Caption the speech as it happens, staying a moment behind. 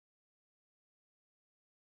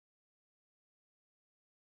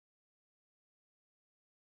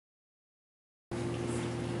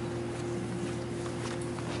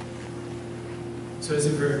So as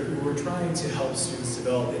you've heard, we're trying to help students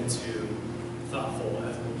develop into thoughtful,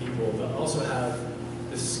 ethical people, but also have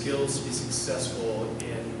the skills to be successful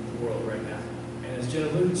in the world right now. And as Jen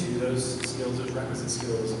alluded to, those skills, those requisite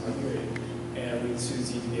skills are great. And we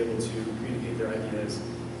students need to be able to communicate their ideas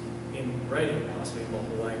in writing, now speaking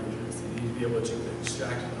multiple languages. They need to be able to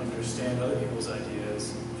extract and understand other people's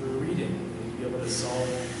ideas through reading. They need to be able to solve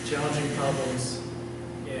challenging problems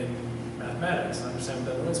in mathematics, understand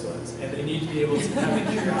what that noise was. And they need to be able to have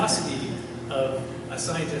the curiosity of a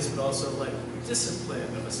scientist, but also like discipline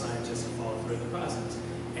of a scientist to follow through in the process.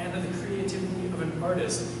 And the creativity of an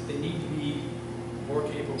artist. They need to be more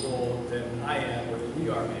capable than I am or than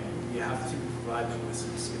we are maybe. We have to provide them with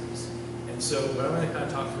some skills. And so what I'm going to kind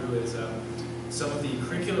of talk through is some of the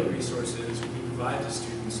curricular resources we provide to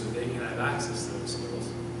students so they can have access to those skills,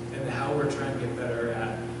 and how we're trying to get better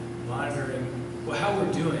at monitoring how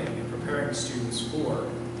we're doing and preparing students for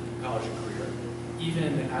college and career,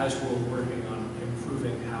 even as we're working on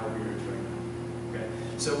improving how we are doing that. Okay?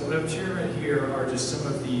 So what I've shared right here are just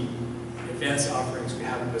some of the advanced offerings we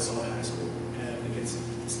have at Hozack High School. And I think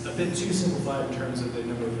it's a bit too simplified in terms of the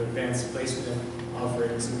number of advanced placement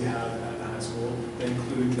offerings that we have at the high school. They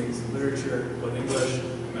include things in literature, both English,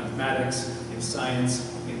 in mathematics, in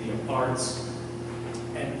science, in the arts,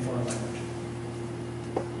 and in foreign language.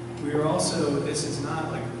 We are also, this is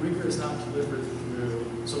not, like, rigor is not delivered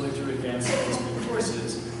solely through advanced placement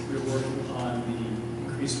courses. We're working on the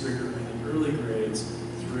increased rigor in the early grades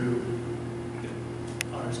through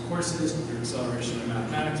honors courses, through acceleration in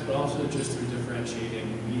mathematics, but also just through differentiating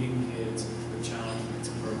and meeting kids with challenge that's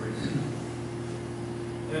appropriate.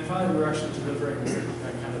 And then finally, we're actually delivering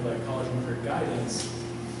that kind of like college and career guidance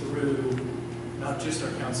through not just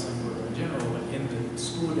our counseling program in general, but in the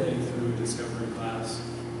school day through discovery class,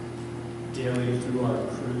 daily through our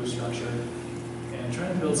crew structure, and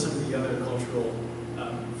trying to build some of the other cultural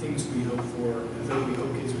things we hope for, that we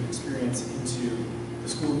hope kids would experience into the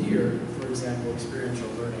school year. For example, experiential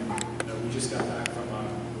learning. We just got back from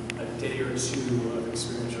a day or two of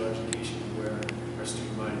experiential education where our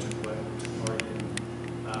student body took part in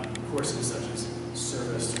courses such as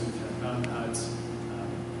service to Lieutenant Mountain Huts,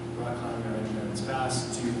 rock climbing on Independence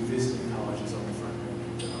Pass, to visiting colleges on the front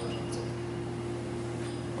range of the college council.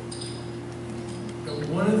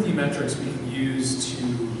 One of the metrics we can use to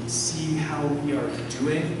see how we are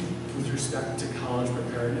doing with respect to college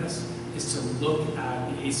preparedness is to look at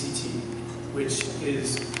the ACT, which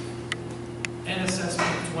is an assessment,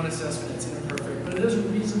 it's one assessment, it's imperfect, but it does a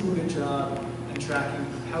reasonably good job in tracking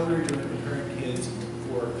how we are doing preparing kids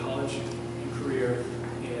for college and career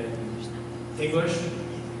in English,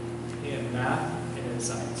 in math, and in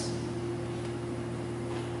science.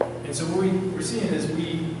 And so what we're seeing is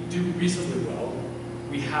we do reasonably well.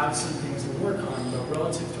 We have some things to work on, but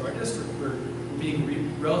relative to our district, we're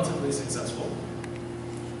being relatively successful.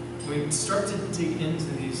 When we start to dig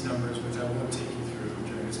into these numbers, which I won't take you through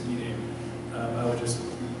during this meeting, I would just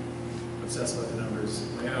obsess about the numbers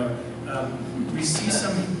on my own. We see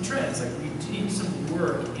some trends, like we need some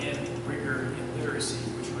work in rigor in literacy,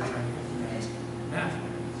 which we're trying to implement now.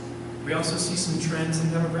 We also see some trends in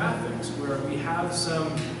demographics, where we have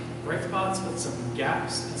some bright spots, but some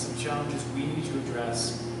gaps and some challenges we need to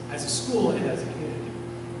address as a school and as a community.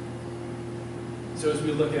 So as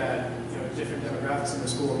we look at different demographics in the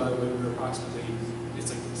school, by the way, we're approximately,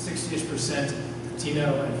 it's like 60-ish%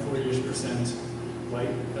 Latino and 40-ish%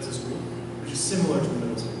 white as a school, which is similar to the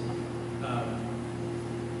middle school.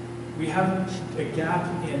 We have a gap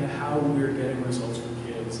in how we're getting results for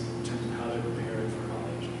kids in terms of how they're prepared for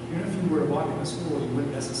college. Even if you were walking to school, you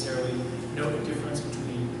wouldn't necessarily know the difference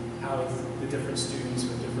between how the different students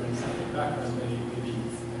with different ethnic backgrounds maybe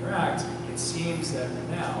interact. It seems that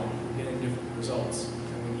now we're getting different results,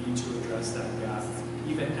 and we need to address that gap,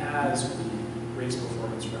 even as we raise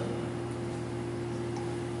performance for everyone.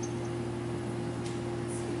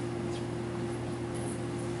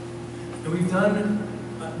 And we've done,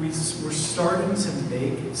 we're starting to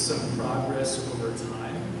make some progress over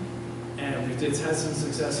time. And we did have some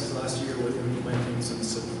successes last year with implementing some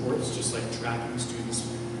supports, just like tracking students'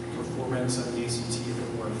 performance on the ACT a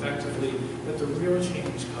bit more effectively. But the real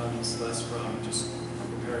change comes less from just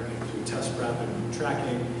preparing them to test prep and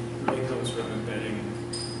tracking. It really comes from embedding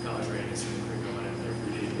college readiness in the curriculum on an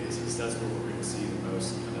everyday basis. That's where we're going to see the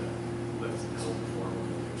most kind of lift and help perform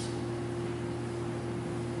with others.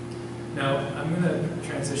 Now, I'm going to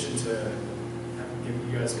transition to give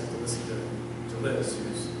you guys get to listen to Liz,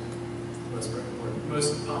 who's the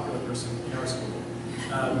most popular person in our school.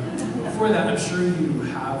 Before that, I'm sure you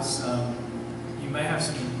might have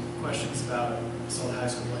some questions about Hozack High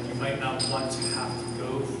School, and you might not want to have to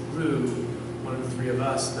go through one of the three of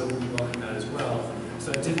us, they'll welcome that as well.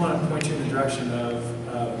 So I did want to point you in the direction of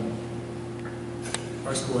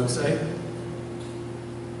our school website,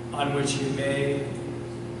 on which you may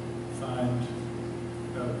find,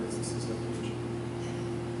 businesses location.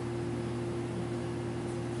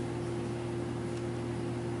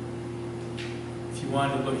 If you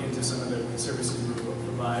wanted to look into some of the services we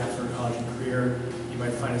provide for college and career, you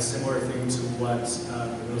might find a similar thing to what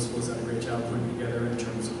the middle school has done a great job putting together in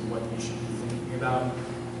terms of what you should be thinking about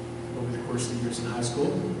over the course of the years in high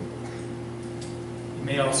school. You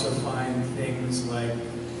may also find things like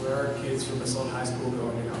where are kids from Basalt High School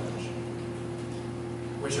going to college,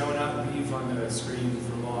 which I will not leave on the screen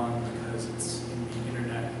for long because it's in the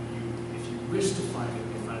internet. If you wish to find it,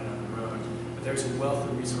 you'll find it on the road. But there's a wealth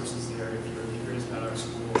of resources there if you're curious about our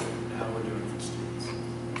school and how we're doing for students.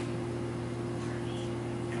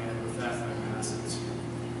 And with that, I pass it to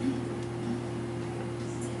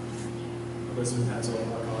Elizabeth Hansel,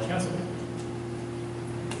 our college counsel.